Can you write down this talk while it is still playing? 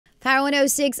Power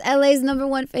 106, LA's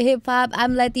 #1 for hip hop.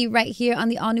 I'm Letty right here on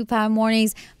the All New Power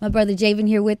Mornings. My brother Javen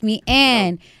here with me,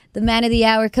 and the man of the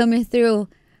hour coming through,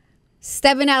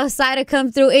 stepping outside to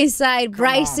come through inside,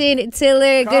 Bryson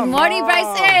Tiller. Good morning,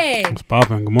 Bryson. What's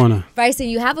poppin'? Good morning. Bryson,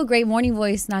 you have a great morning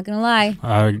voice, not gonna lie.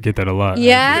 I get that a lot.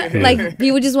 Yeah? Like,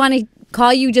 people just want to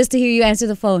call you just to hear you answer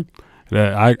the phone.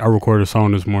 Yeah, I recorded a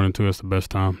song this morning, too. That's the best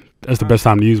time. That's the best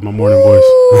time to use my morning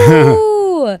voice.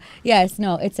 Yes,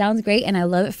 no, it sounds great, and I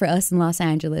love it for us in Los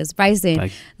Angeles.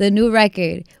 Bryson, the new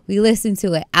record, we listened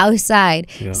to it outside,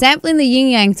 sampling the Yin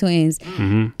Yang Twins.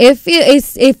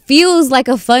 It feels like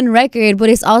a fun record, but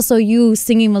it's also you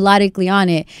singing melodically on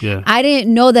it. Yeah. I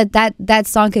didn't know that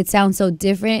song could sound so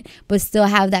different, but still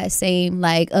have that same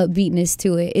like upbeatness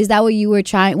to it. Is that what you were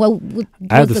trying? What was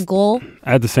the goal?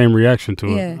 I had the same reaction to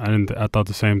it. I thought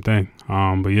the same thing.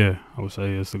 But yeah, I would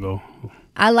say it's the goal.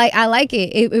 I like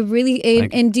it. It really.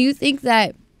 And do you think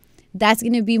that that's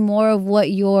going to be more of what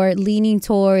you're leaning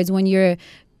towards when you're,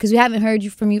 because we haven't heard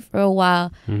from you for a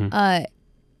while,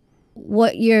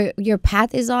 what your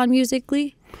path is on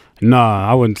musically?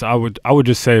 Nah, I wouldn't. I would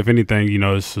just say, if anything,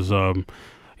 this is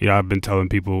I've been telling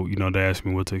people, they ask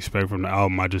me what to expect from the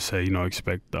album. I just say,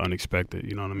 expect the unexpected.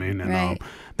 You know what I mean? And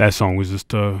that song was just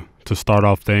to start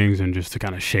off things and just to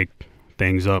kind of shake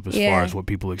things up as far as what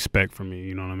people expect from me.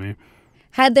 You know what I mean?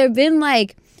 Had there been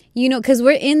like, because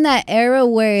we're in that era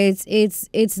where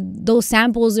it's those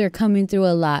samples are coming through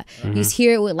a lot. You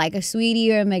hear it with like a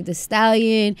Sweetie or a Meg Thee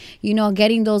Stallion,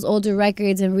 getting those older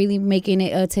records and really making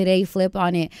it a today flip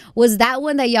on it. Was that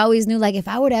one that you always knew, like, if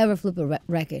I were to ever flip a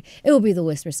record, it would be the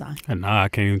Whisper song? Nah, I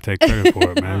can't even take credit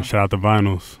for it, man. Shout out to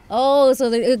Vinyls. Oh, so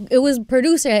it was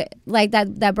producer like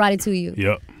that brought it to you.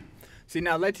 Yep. See,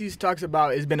 now Letty talks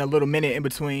about it's been a little minute in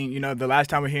between, the last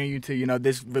time we're hearing you to,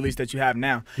 this release that you have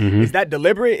now. Is that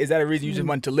deliberate? Is that a reason you just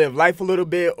want to live life a little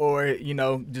bit, or,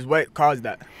 just what caused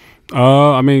that?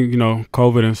 I mean,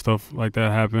 COVID and stuff like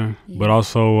that happened. But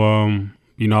also, I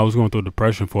was going through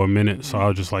depression for a minute. So I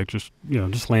was just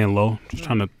just laying low, just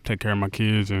trying to take care of my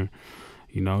kids and,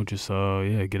 get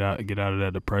out of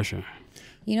that depression.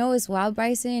 What's wild,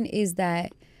 Bryson, is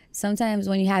that sometimes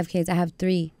when you have kids, I have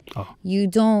 3,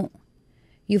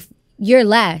 you're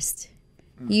last.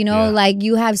 Like,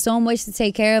 you have so much to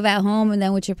take care of at home, and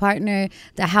then with your partner,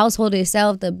 the household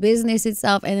itself, the business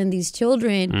itself, and then these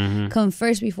children come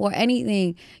first before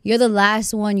anything. You're the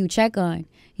last one you check on.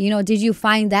 Did you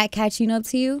find that catching up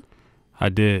to you? I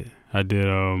did.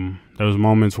 There was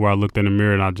moments where I looked in the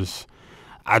mirror and I just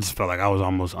felt like I was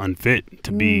almost unfit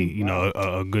to be,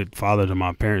 a good father to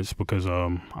my parents, because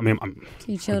I'm a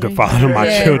good father to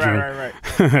my children. Right.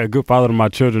 A good father to my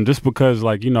children, just because,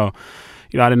 like, I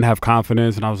didn't have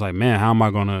confidence, and I was like, man, how am I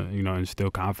gonna,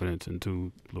 instill confidence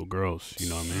into little girls? You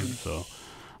know what I mean? So,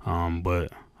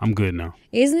 but I'm good now.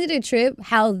 Isn't it a trip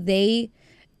how they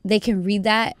can read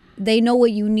that? They know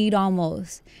what you need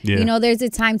almost. Yeah. There's a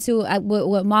time too,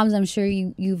 with moms, I'm sure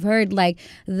you've heard, like,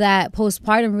 that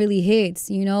postpartum really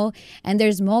hits, and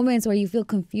there's moments where you feel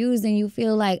confused and you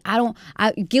feel like, I'm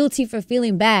guilty for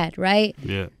feeling bad, right?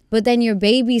 Yeah. But then your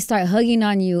babies start hugging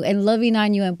on you and loving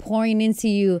on you and pouring into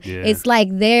you. Yeah. It's like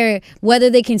whether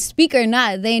they can speak or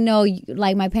not, they know,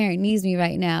 like, my parent needs me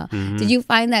right now. Did you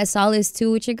find that solace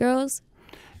too with your girls?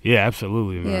 Yeah,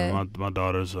 absolutely, man. Yeah. My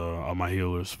daughters are my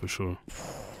healers for sure.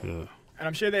 Yeah. And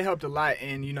I'm sure they helped a lot.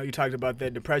 And, you talked about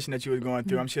that depression that you were going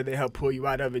through. I'm sure they helped pull you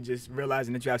out of it, just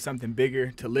realizing that you have something bigger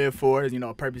to live for,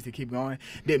 a purpose to keep going.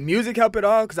 Did music help at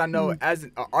all? Because I know as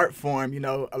an art form,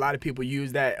 a lot of people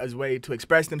use that as a way to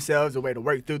express themselves, a way to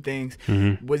work through things.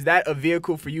 Was that a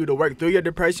vehicle for you to work through your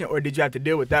depression, or did you have to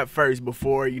deal with that first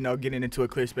before, getting into a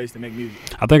clear space to make music?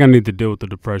 I think I need to deal with the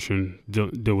depression,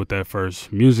 deal with that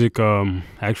first. Music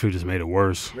actually just made it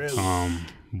worse. Really?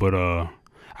 But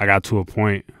I got to a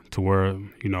point to where,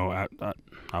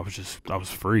 I was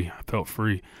free. I felt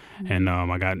free. And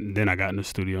I got in the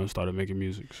studio and started making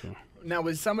music. So now,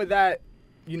 was some of that,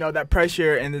 that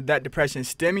pressure and that depression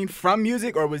stemming from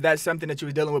music, or was that something that you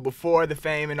were dealing with before the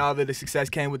fame and all of the success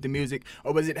came with the music,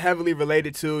 or was it heavily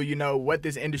related to, what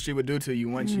this industry would do to you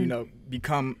once you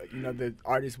become, the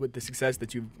artist with the success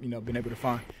that you've, been able to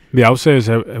find? Yeah, I would say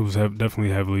it was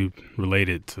definitely heavily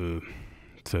related to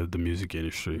the music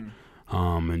industry.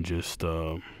 And just,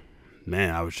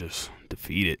 man, I was just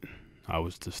defeated. I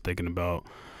was just thinking about,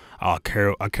 I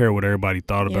care what everybody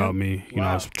thought about me.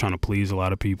 I was trying to please a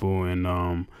lot of people,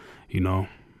 and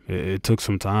it took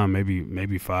some time,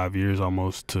 maybe 5 years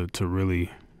almost, to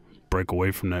really break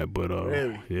away from that. But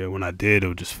really? Yeah, when I did,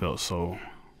 it just felt so.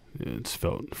 It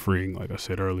felt freeing, like I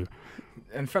said earlier.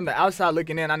 And from the outside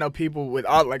looking in, I know people with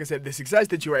all, like I said, the success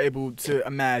that you were able to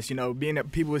amass, you know, being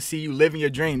that people would see you living your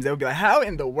dreams. They'll be like, how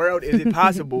in the world is it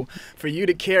possible for you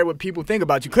to care what people think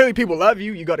about you? Clearly people love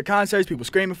you. You go to concerts, people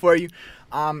screaming for you.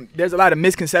 There's a lot of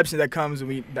misconceptions that comes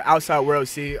when the outside world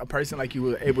see a person like you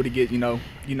were able to get, you know,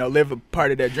 live a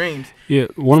part of their dreams. Yeah,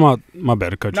 one of my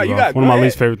bad to cut you off. One of my ahead.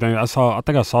 least favorite things I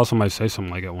think I saw somebody say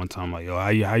something like at one time, like, yo,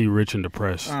 how you rich and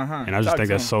depressed? And I just think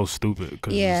that's so stupid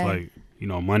because it's like, you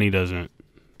know, money doesn't.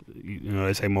 You know,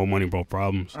 they say more money, bro,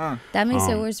 problems. That makes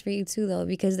it worse for you too, though,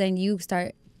 because then you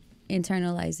start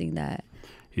internalizing that.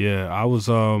 Yeah, I was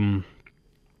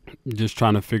just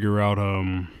trying to figure out.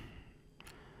 I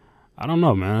don't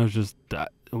know, man. It's just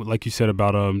like you said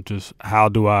about just how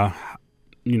do I,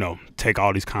 you know, take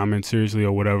all these comments seriously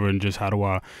or whatever, and just how do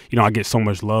I, you know, I get so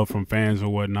much love from fans or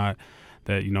whatnot.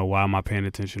 That, you know, why am I paying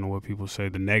attention to what people say,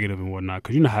 the negative and whatnot?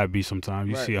 Because you know how it be sometimes.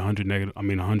 You see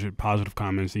 100 positive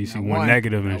comments, and you see one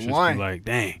negative, and it's just be like,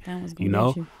 dang, you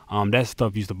know? That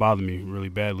stuff used to bother me really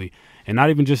badly. And not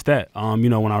even just that. You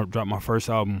know, when I dropped my first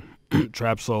album,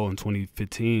 Trap Soul, in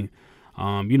 2015,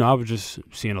 you know, I was just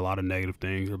seeing a lot of negative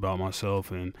things about myself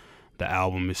and the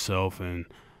album itself and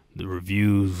the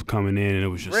reviews coming in, and it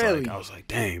was just like, I was like,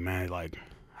 dang, man, like,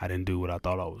 I didn't do what I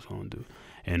thought I was going to do.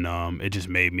 And it just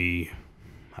made me,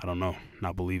 I don't know,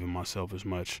 not believe in myself as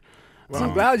much. Well,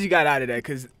 I'm glad you got out of that,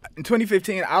 because in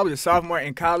 2015, I was a sophomore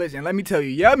in college, and let me tell you,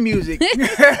 your music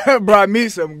brought me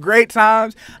some great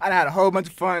times. I had a whole bunch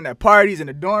of fun at parties in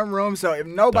the dorm room, so if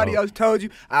nobody else told you,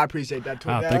 I appreciate that.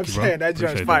 Thank you, bro. That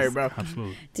joint's fire, bro.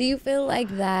 Absolutely. Do you feel like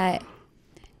that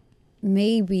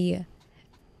maybe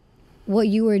what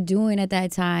you were doing at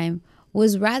that time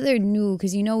was rather new?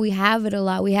 Because, you know, we have it a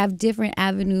lot. We have different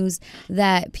avenues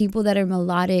that people that are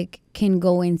melodic can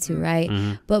go into, right?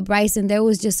 But Bryson, there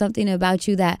was just something about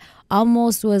you that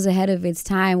almost was ahead of its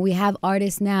time. We have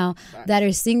artists now that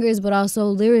are singers but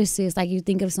also lyricists. Like, you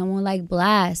think of someone like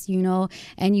Blast, you know,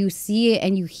 and you see it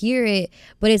and you hear it,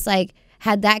 but it's like,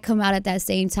 had that come out at that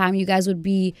same time, you guys would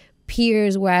be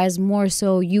peers, whereas more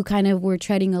so you kind of were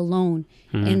treading alone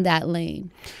in that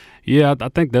lane. Yeah, I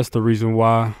think that's the reason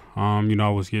why, you know,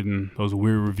 I was getting those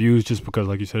weird reviews, just because,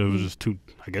 like you said, it was just too,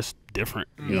 I guess, different.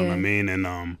 You know what I mean? And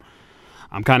I'm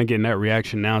kind of getting that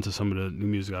reaction now to some of the new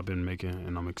music I've been making,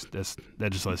 and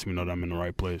that just lets me know that I'm in the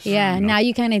right place. Yeah, you know? Now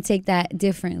you kind of take that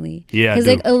differently. Yeah, because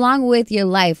like, along with your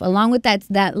life, along with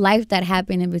that life that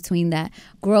happened in between, that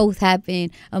growth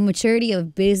happened, a maturity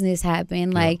of business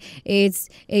happened. Like,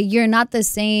 you're not the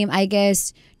same, I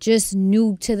guess, just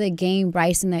new to the game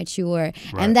Bryson that you were.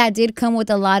 And that did come with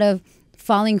a lot of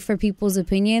falling for people's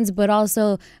opinions, but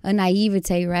also a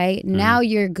naivete, right? Now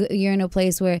you're in a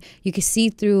place where you can see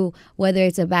through whether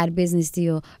it's a bad business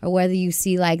deal or whether you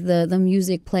see like the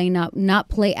music not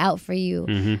play out for you.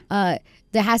 There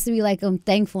has to be like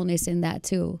thankfulness in that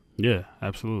too. Yeah,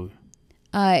 absolutely.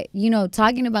 You know,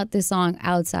 talking about this song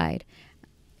Outside,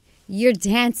 you're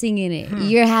dancing in it.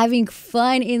 You're having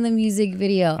fun in the music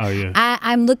video. Oh, yeah.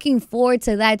 I'm looking forward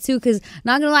to that too, because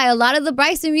not gonna lie, a lot of the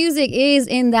Bryson music is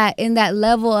in that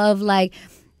level of like,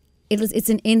 it's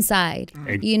an inside,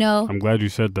 you know? I'm glad you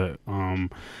said that. And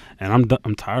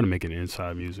I'm tired of making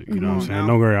inside music. You know what I'm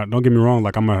saying? Don't get me wrong.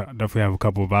 Like, I'm gonna definitely have a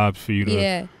couple of vibes for you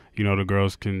to, you know, the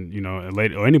girls can, you know,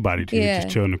 or anybody to just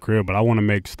chill in the crib. But I want to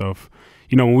make stuff.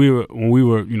 You know, when we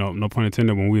were, you know, no pun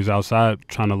intended, when we was outside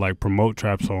trying to like promote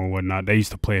Trap Soul and whatnot, they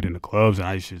used to play it in the clubs, and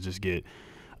I used to just get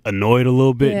annoyed a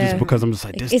little bit just because I'm just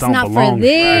like, this don't belong.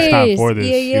 It's not for this.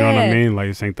 You know what I mean? Like,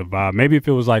 this ain't the vibe. Maybe if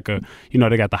it was like you know,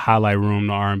 they got the highlight room,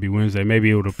 the R&B Wednesday,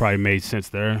 maybe it would have probably made sense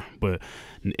there, but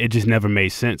it just never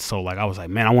made sense. So like, I was like,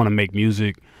 man, I want to make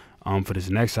music for this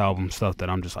next album, stuff that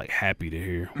I'm just like happy to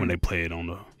hear when they play it on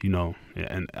the, you know,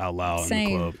 and out loud in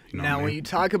the club. You know now, when you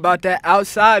talk about that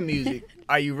outside music,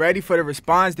 are you ready for the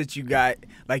response that you got?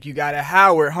 Like, you got at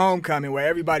Howard Homecoming, where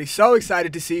everybody's so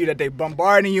excited to see you that they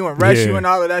bombarding you and rush you and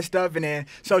all of that stuff, and then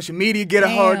social media get a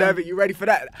hold of it. You ready for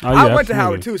that? I went to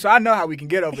Howard too, so I know how we can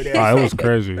get over there. It was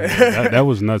crazy. that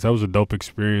was nuts. That was a dope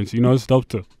experience. You know, it's dope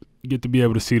to get to be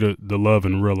able to see the love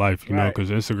in real life, you know,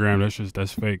 because Instagram,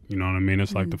 that's fake. You know what I mean?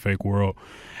 It's like the fake world.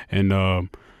 And,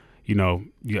 you know,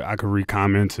 I could read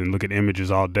comments and look at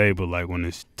images all day, but like when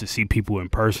it's to see people in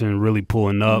person really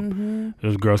pulling up,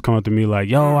 there's girls coming up to me like,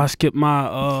 yo, I skipped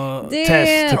my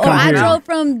test to come here. I drove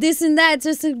from this and that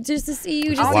just to see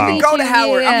you. Just I don't even go to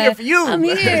Howard. I'm here for you. I'm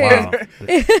here.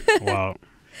 Wow.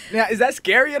 Now, is that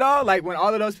scary at all? Like, when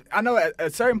all of those, I know a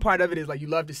certain part of it is like you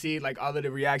love to see like all of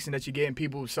the reaction that you get and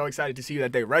people so excited to see you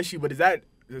that they rush you, but is that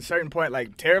a certain point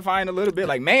like terrifying a little bit?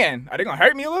 Like, man, are they gonna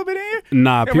hurt me a little bit in here?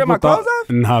 Nah, Rip my clothes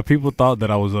off? people thought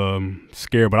that I was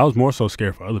scared, but I was more so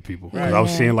scared for other people. Yeah. I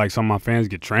was seeing like some of my fans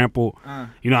get trampled.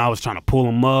 You know, I was trying to pull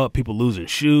them up, people losing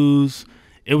shoes.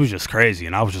 It was just crazy,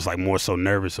 and I was just like more so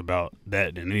nervous about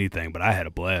that than anything. But I had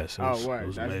a blast. It was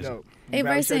That's amazing. dope. Hey,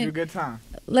 Bryson, a good time.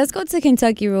 Let's go to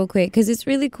Kentucky real quick because it's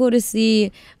really cool to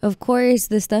see, of course,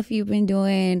 the stuff you've been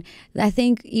doing. I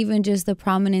think even just the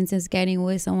prominence it's getting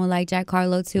with someone like Jack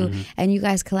Harlow too, and you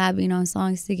guys collabing on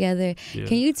songs together. Yeah.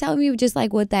 Can you tell me just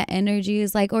like what that energy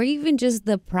is like, or even just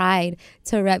the pride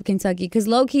to rep Kentucky? Because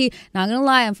low key, not gonna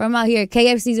lie, I'm from out here.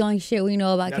 KFC's the only shit we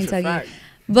know about Kentucky.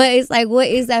 But it's like, what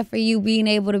is that for you being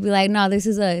able to be like, no, this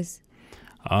is us?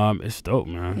 It's dope,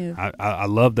 man. Yeah. I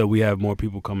love that we have more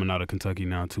people coming out of Kentucky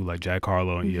now too, like Jack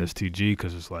Harlow and ESTG,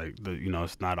 because it's like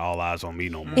it's not all eyes on me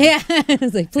no more. Yeah,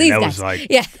 it's like please, and that guys. was like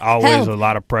always help. A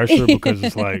lot of pressure because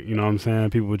it's like you know what I'm saying.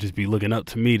 People would just be looking up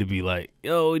to me to be like,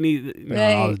 yo, we need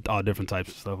all different types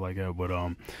of stuff like that. But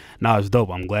no, it's dope.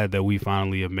 I'm glad that we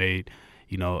finally have made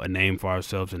a name for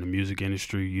ourselves in the music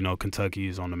industry. You know, Kentucky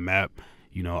is on the map.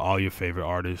 You know, all your favorite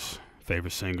artists,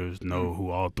 favorite singers know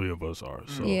who all three of us are.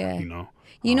 So,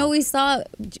 we saw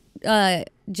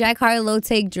Jack Harlow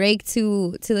take Drake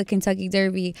to the Kentucky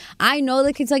Derby. I know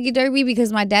the Kentucky Derby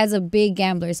because my dad's a big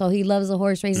gambler, so he loves the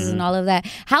horse races and all of that.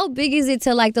 How big is it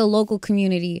to like the local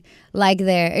community like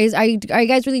there? Are you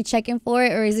guys really checking for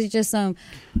it, or is it just some?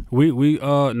 We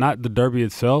not the Derby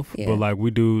itself, but like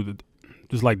we do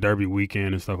just like Derby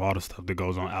weekend and stuff, all the stuff that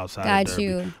goes on outside of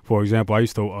Derby. For example, I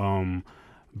used to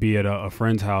be at a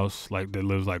friend's house like that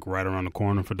lives like right around the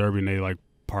corner for Derby, and they like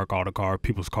park all the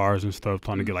people's cars and stuff,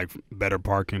 trying to get like better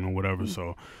parking or whatever.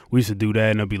 So we used to do that,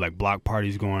 and there'll be like block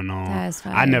parties going on. That's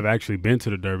fine. I never actually been to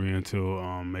the Derby until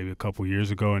maybe a couple years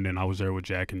ago, and then I was there with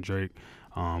Jack and Drake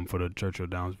for the Churchill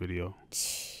Downs video.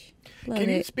 Can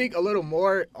you speak a little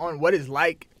more on what it's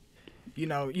like? You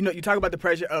talk about the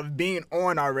pressure of being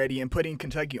on already and putting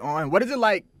Kentucky on. What is it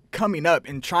like coming up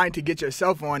and trying to get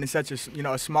yourself on in such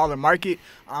a smaller market?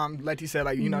 Letty said,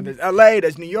 like, there's LA,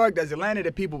 there's New York, there's Atlanta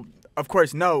that people of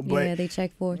course know, but they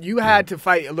check for. You had to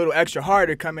fight a little extra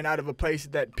harder coming out of a place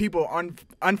that people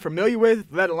unfamiliar with,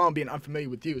 let alone being unfamiliar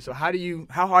with you. So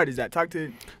how hard is that? Talk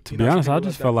to be honest, I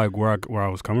just felt like where I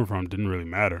was coming from didn't really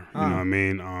matter. You know what I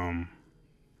mean?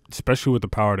 Especially with the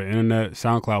power of the internet,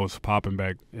 SoundCloud was popping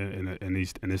back in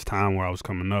this time where I was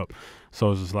coming up.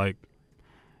 So it's just like,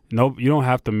 nope, you don't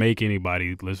have to make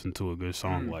anybody listen to a good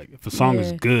song. Like, if a song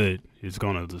is good, it's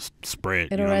gonna just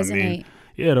spread. It'll resonate. What I mean?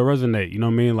 Yeah, it'll resonate. You know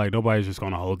what I mean? Like, nobody's just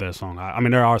gonna hold that song. I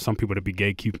mean, there are some people that be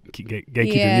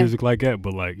gatekeeping music like that,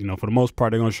 but like, for the most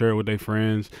part, they're gonna share it with their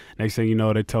friends. Next thing you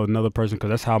know, they tell another person, because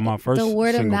that's how my first the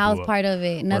word of mouth blew up. Part of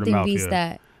it. Nothing beats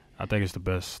that. I think it's the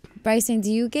best. Bryson,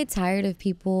 do you get tired of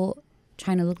people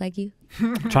trying to look like you?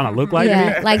 Trying to look like me?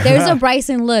 Yeah, like there's a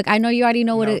Bryson look. I know you already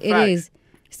know what it is.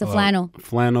 It's the flannel.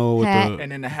 Flannel with hat.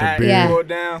 And then the hat pulled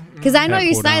down. Because I know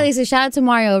your stylist, so shout out to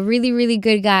Mario, a really, really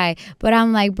good guy. But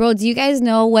I'm like, bro, do you guys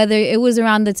know whether it was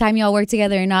around the time y'all worked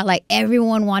together or not? Like,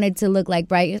 everyone wanted to look like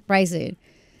Bryson.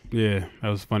 Yeah, that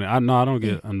was funny. I don't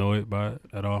get annoyed by it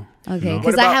at all. Okay,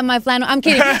 because I have my flannel. I'm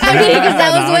kidding. I'm kidding because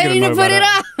I was waiting to put it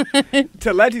on.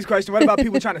 To Letty's question, what about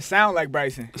people trying to sound like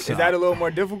Bryson? Is that a little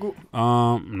more difficult?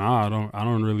 I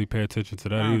don't really pay attention to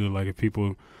that either. Like, if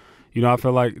people, I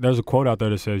feel like there's a quote out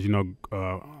there that says, I don't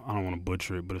want to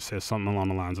butcher it, but it says something along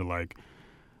the lines of like,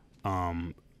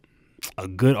 a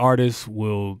good artist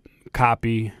will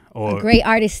copy, or a great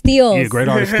artist steals. Yeah, great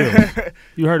artist steals.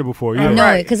 You heard it before. I know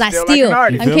it because I steal.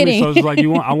 Like I'm kidding. So it's like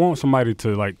I want somebody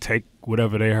to like take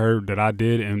whatever they heard that I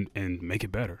did and make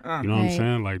it better. You know what I'm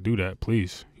saying? Like, do that,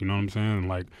 please. You know what I'm saying?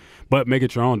 Like, but make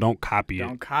it your own. Don't copy it.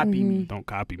 Don't copy me. Don't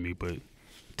copy me, but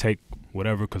take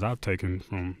whatever, because I've taken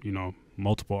from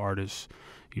multiple artists.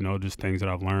 Just things that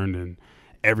I've learned, and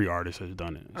every artist has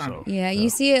done it. So you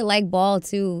see it like ball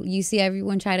too. You see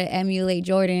everyone try to emulate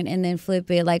Jordan and then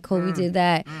flip it. Like Kobe did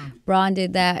that, Bron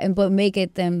did that, but make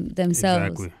it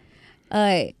themselves.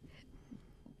 Exactly.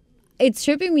 It's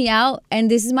tripping me out, and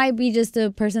this might be just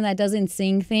a person that doesn't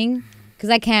sing thing, because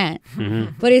I can't.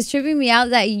 But it's tripping me out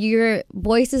that your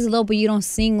voice is low, but you don't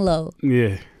sing low.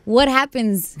 Yeah. What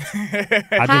happens?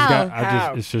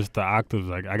 It's just the octaves.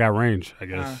 Like, I got range, I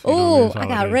guess. I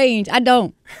got range. I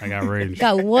don't. I got range.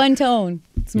 Got one tone.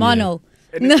 It's mono.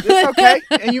 And it's okay,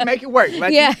 and you make it work.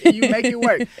 Like you make it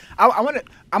work.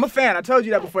 I'm a fan. I told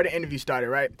you that before the interview started,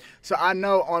 right? So I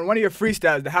know on one of your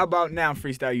freestyles, the How About Now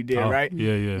freestyle you did, right?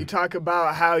 Yeah. You talk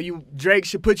about how Drake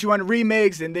should put you on a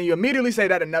remix, and then you immediately say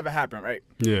that'll never happen, right?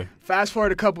 Yeah. Fast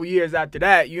forward a couple years after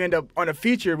that, you end up on a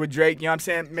feature with Drake, you know what I'm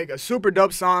saying? Make a super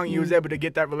dope song. You was able to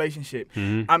get that relationship.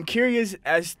 I'm curious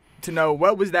as to know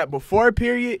what was that before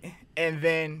period, and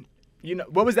then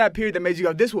what was that period that made you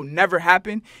go, this will never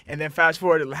happen? And then fast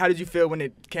forward, how did you feel when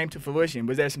it came to fruition?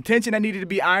 Was there some tension that needed to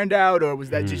be ironed out, or was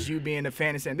that just you being a fan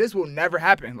and saying, this will never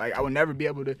happen? Like, I will never be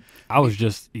able to. I was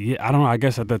just, I don't know. I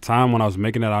guess at that time when I was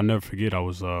making that, I'll never forget. I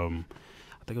was, I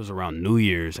think it was around New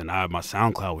Year's, and my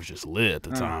SoundCloud was just lit at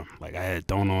the time. Like, I had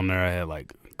Thrown on there. I had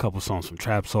like a couple songs from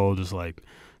Trap Soul just like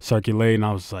circulating.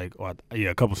 I was like,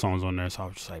 a couple songs on there. So I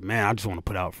was just like, man, I just want to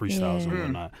put out freestyles and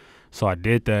whatnot. So I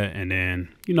did that, and then,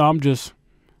 I'm just,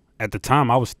 at the time,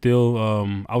 I was still,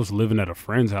 I was living at a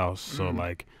friend's house. So,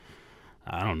 like,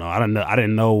 I don't know. I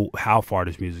didn't know how far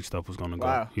this music stuff was going to go.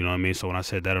 Wow. You know what I mean? So when I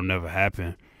said that'll never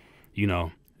happen,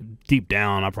 deep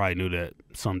down, I probably knew that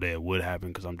someday it would happen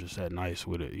because I'm just that nice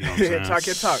with it. You know what I'm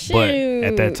saying? Talk. But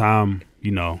at that time,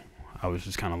 I was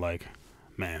just kind of like,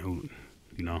 man,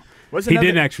 he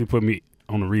didn't actually put me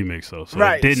on the remix though, so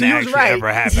it didn't actually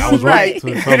ever happen. I was right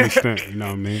to some extent, you know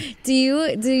what I mean? Do you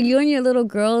and your little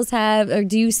girls have, or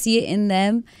do you see it in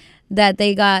them that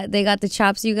they got the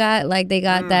chops you got, like they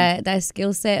got that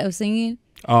skill set of singing?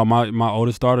 Oh, my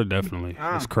oldest daughter definitely.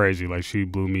 It's crazy. Like, she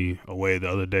blew me away the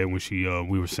other day when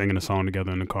we were singing a song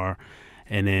together in the car,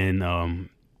 and then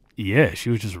she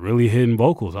was just really hitting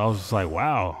vocals. I was just like,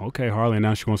 wow, okay, Harley.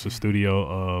 Now she wants a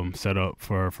studio set up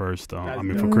for her first, for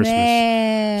Christmas.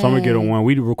 So I'm gonna get her one.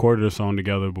 We recorded a song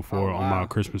together before on my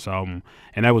Christmas album,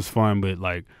 and that was fun. But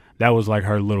like, that was like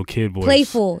her little kid voice.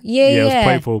 Playful, it was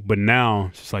playful. But now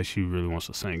it's just like she really wants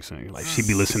to sing. Like, she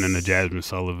be listening to Jasmine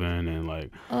Sullivan and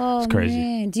like, it's crazy.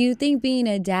 Man. Do you think being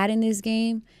a dad in this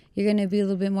game, you're gonna be a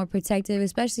little bit more protective,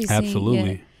 especially seeing,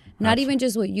 absolutely. Not even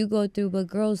just what you go through, but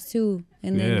girls too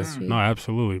in the industry. No,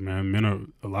 absolutely, man. Men are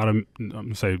I'm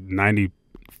gonna say 95%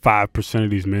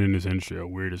 of these men in this industry are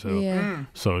weird as hell. Yeah.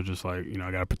 So just like,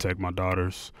 I gotta protect my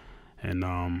daughters, and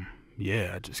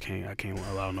I just can't. I can't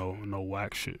allow no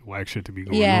whack shit to be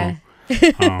going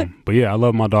on. But I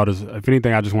love my daughters. If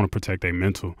anything, I just want to protect their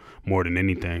mental more than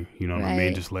anything. You know what I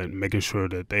mean? Just making sure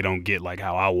that they don't get like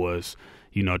how I was.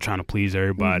 Trying to please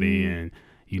everybody and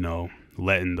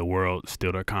letting the world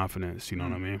steal their confidence. You know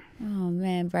what I mean? Oh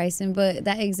man, Bryson, but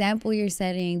that example you're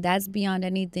setting, that's beyond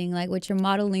anything. Like what you're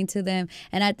modeling to them,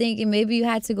 and I think maybe you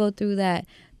had to go through that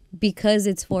because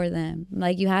it's for them.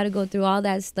 Like you had to go through all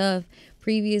that stuff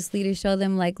previously to show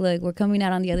them, like, look, we're coming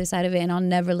out on the other side of it, and I'll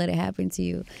never let it happen to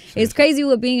you. It's crazy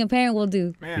what being a parent will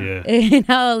do. Man. Yeah. And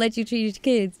how I'll let you treat your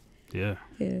kids. Yeah.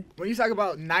 When you talk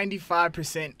about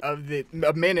 95%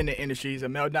 of men in the industry, a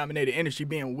male-dominated industry,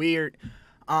 being weird,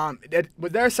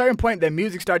 was there a certain point that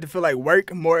music started to feel like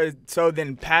work more so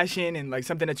than passion and like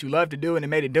something that you love to do, and it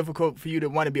made it difficult for you to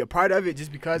want to be a part of it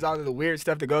just because all of the weird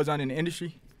stuff that goes on in the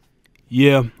industry?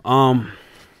 Yeah.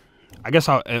 I guess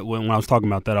when I was talking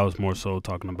about that, I was more so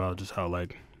talking about just how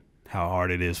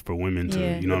hard it is for women to,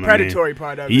 you know, the what I mean? predatory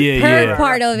part of it. Yeah.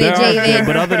 Part of it, Javen.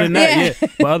 But other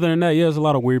than that, there's a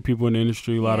lot of weird people in the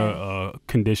industry, a lot of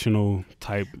conditional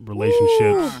type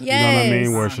relationships. Ooh, you know what I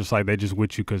mean? Where it's just like they just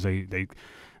with you because they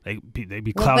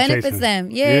be clout chasing. Benefits them.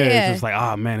 Yeah. It's just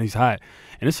like, man, he's hot.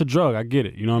 And it's a drug. I get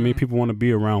it. You know what I mean? People want to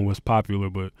be around what's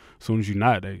popular, but as soon as you're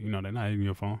not, they're not hitting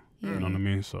your phone. You know what I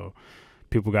mean? So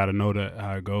people got to know that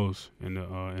how it goes in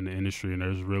the industry, and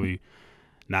there's really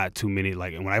not too many.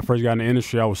 Like, when I first got in the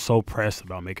industry, I was so pressed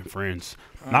about making friends,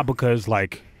 not because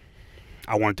like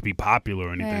I wanted to be popular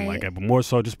or anything like that, but more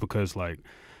so just because like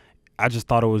I just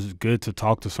thought it was good to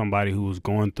talk to somebody who was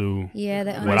going through that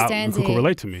understands who could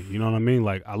relate to me. You know what I mean?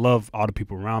 Like, I love all the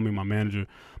people around me, my manager,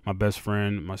 my best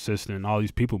friend, my assistant, all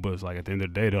these people, but it's like at the end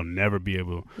of the day, they'll never be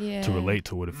able to relate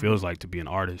to what it feels like to be an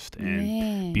artist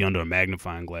and be under a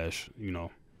magnifying glass, forever.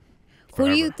 Who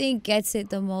do you think gets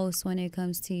it the most when it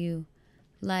comes to you,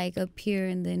 like a peer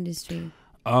in the industry?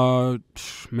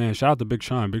 Man, shout out to Big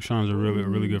Sean. Big Sean's a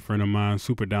really good friend of mine,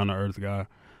 super down to earth guy.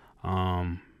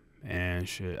 And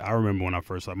shit, I remember when I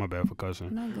first, my bad for cussing,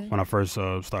 when I first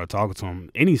started talking to him,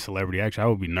 any celebrity, actually, I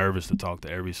would be nervous to talk to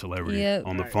every celebrity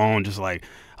on the phone, just like,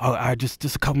 I just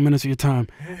a couple minutes of your time.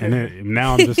 And then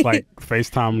now I'm just like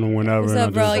FaceTiming them whenever. What's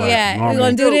up, bro? Just, like, We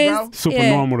gonna do this? Super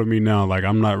normal to me now. Like,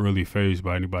 I'm not really fazed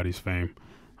by anybody's fame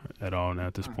at all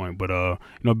at this point. But,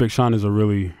 Big Sean is a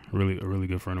really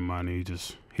good friend of mine. He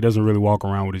doesn't really walk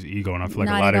around with his ego. And I feel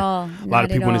like a lot of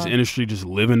people in this industry just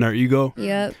live in their ego.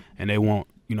 Yep. And they won't,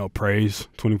 you know, praise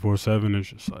 24/7. It's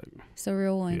just like it's a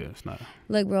real one. Yeah, it's not.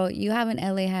 Look, bro, you have an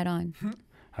LA hat on.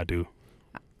 I do.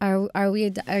 Are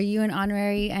you an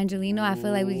honorary Angelino? I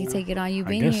feel like we can take it on. You've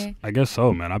been here. I guess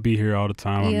so, man. I be here all the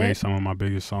time. Yeah. I made some of my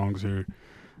biggest songs here.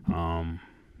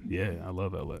 Yeah, I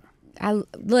love LA.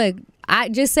 I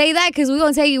just say that because we're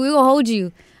gonna take you. We gonna hold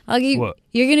you. I'll give you. What?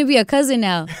 You're gonna be a cousin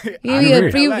now. You're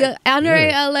gonna be a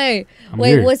honorary LA.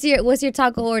 Wait, what's your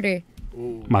taco order?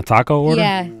 Ooh. My taco order?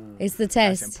 Yeah, it's the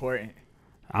test. That's important.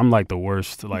 I'm like the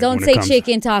worst. Like, don't say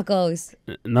chicken tacos.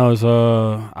 No, it's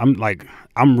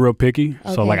I'm real picky,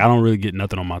 so like I don't really get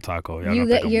nothing on my taco.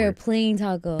 You're a plain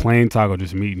taco. Plain taco,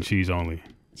 just meat and cheese only.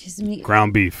 Just meat.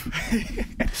 Ground beef.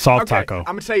 Salt taco. I'm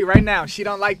gonna tell you right now, she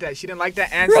don't like that. She didn't like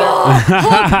that answer.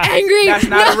 Angry. That's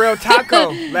not a real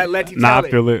taco. Let Letty tell I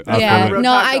feel it. Yeah, feel it.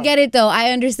 no, I get it though.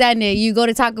 I understand it. You go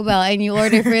to Taco Bell and you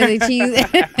order for the cheese.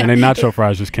 And they nacho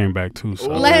fries just came back too. So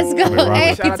let's go.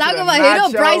 Hey, talk about hit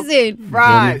up Bryson.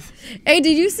 Fries. Hey,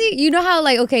 did you see? You know how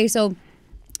so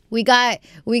we got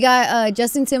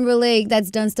Justin Timberlake that's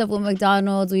done stuff with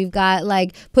McDonald's. We've got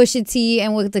like Pusha T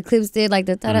and what the clips did, like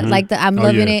the I'm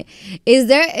loving it. Is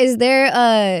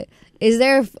there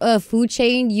a food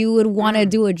chain you would want to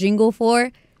do a jingle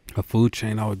for? A food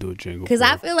chain, I would do a jingle. Because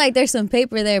I feel like there's some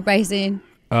paper there, Bryson.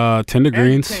 Tender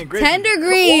greens. Tender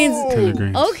greens. Tender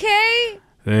greens. Okay.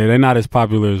 They're not as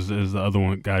popular as the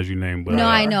other guys you named. But no,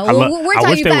 I know. We're I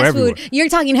talking fast food. You're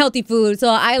talking healthy food, so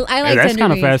I like tender greens. That's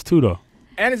kind of fast too, though.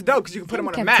 And it's dope because you can put them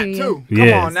on a map too.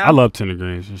 Yeah, Come on now. I love tender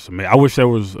greens. It's amazing. I wish there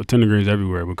was a tender greens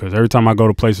everywhere because every time I go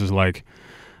to places like,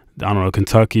 I don't know,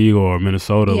 Kentucky or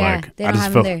Minnesota,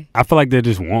 I feel like they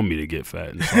just want me to get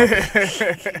fat.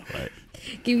 Like,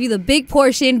 give you the big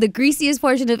portion, the greasiest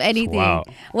portion of anything. Wow.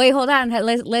 Wait, hold on.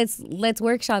 Let's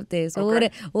workshop this.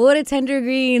 Okay. What would a tender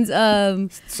greens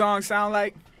song sound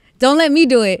like? Don't let me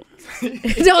do it.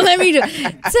 Don't let me do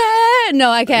it. No,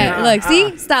 I can't. Look,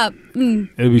 see? Stop.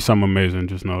 It'd be something amazing.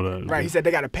 Just know that. Right. He said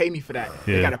they got to pay me for that.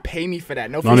 Yeah. They got to pay me for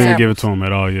that. No, don't even give it to them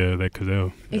at all. Yeah, because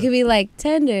they'll. It could be like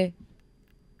tender.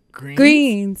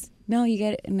 Greens. No, you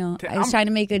get it. No, I was trying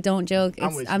to make a don't joke.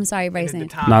 I'm sorry, Bryson.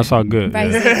 No, it's all good.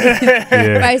 Bryson,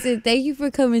 Bryson, thank you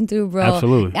for coming through, bro.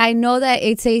 Absolutely. I know that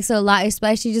it takes a lot,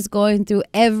 especially just going through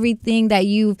everything that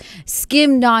you've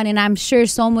skimmed on, and I'm sure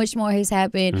so much more has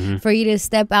happened for you to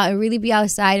step out and really be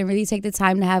outside and really take the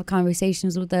time to have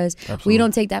conversations with us. Absolutely. We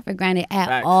don't take that for granted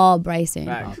at all, Bryson.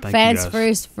 Fans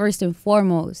first and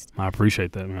foremost. I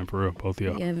appreciate that, man, for real, both of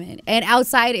y'all. Yeah, man. And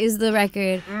Outside is the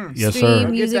record. Yes, sir.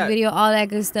 Music video, all that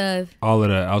good stuff. All of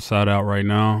that. Outside out right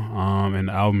now, and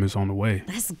the album is on the way.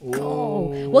 Let's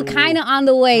go. Ooh. What kind of on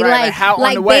the way? Right,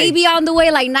 like baby on the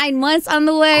way, like 9 months on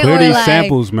the way? Clear these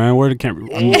samples, man. Where the camera?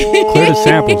 Clear the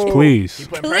samples, please.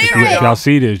 If y'all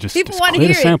see this, just clear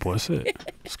the sample. That's it.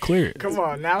 Just clear it. Come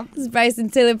on now. This is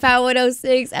Bryson Tiller, Power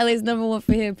 106, LA's #1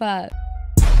 for hip hop.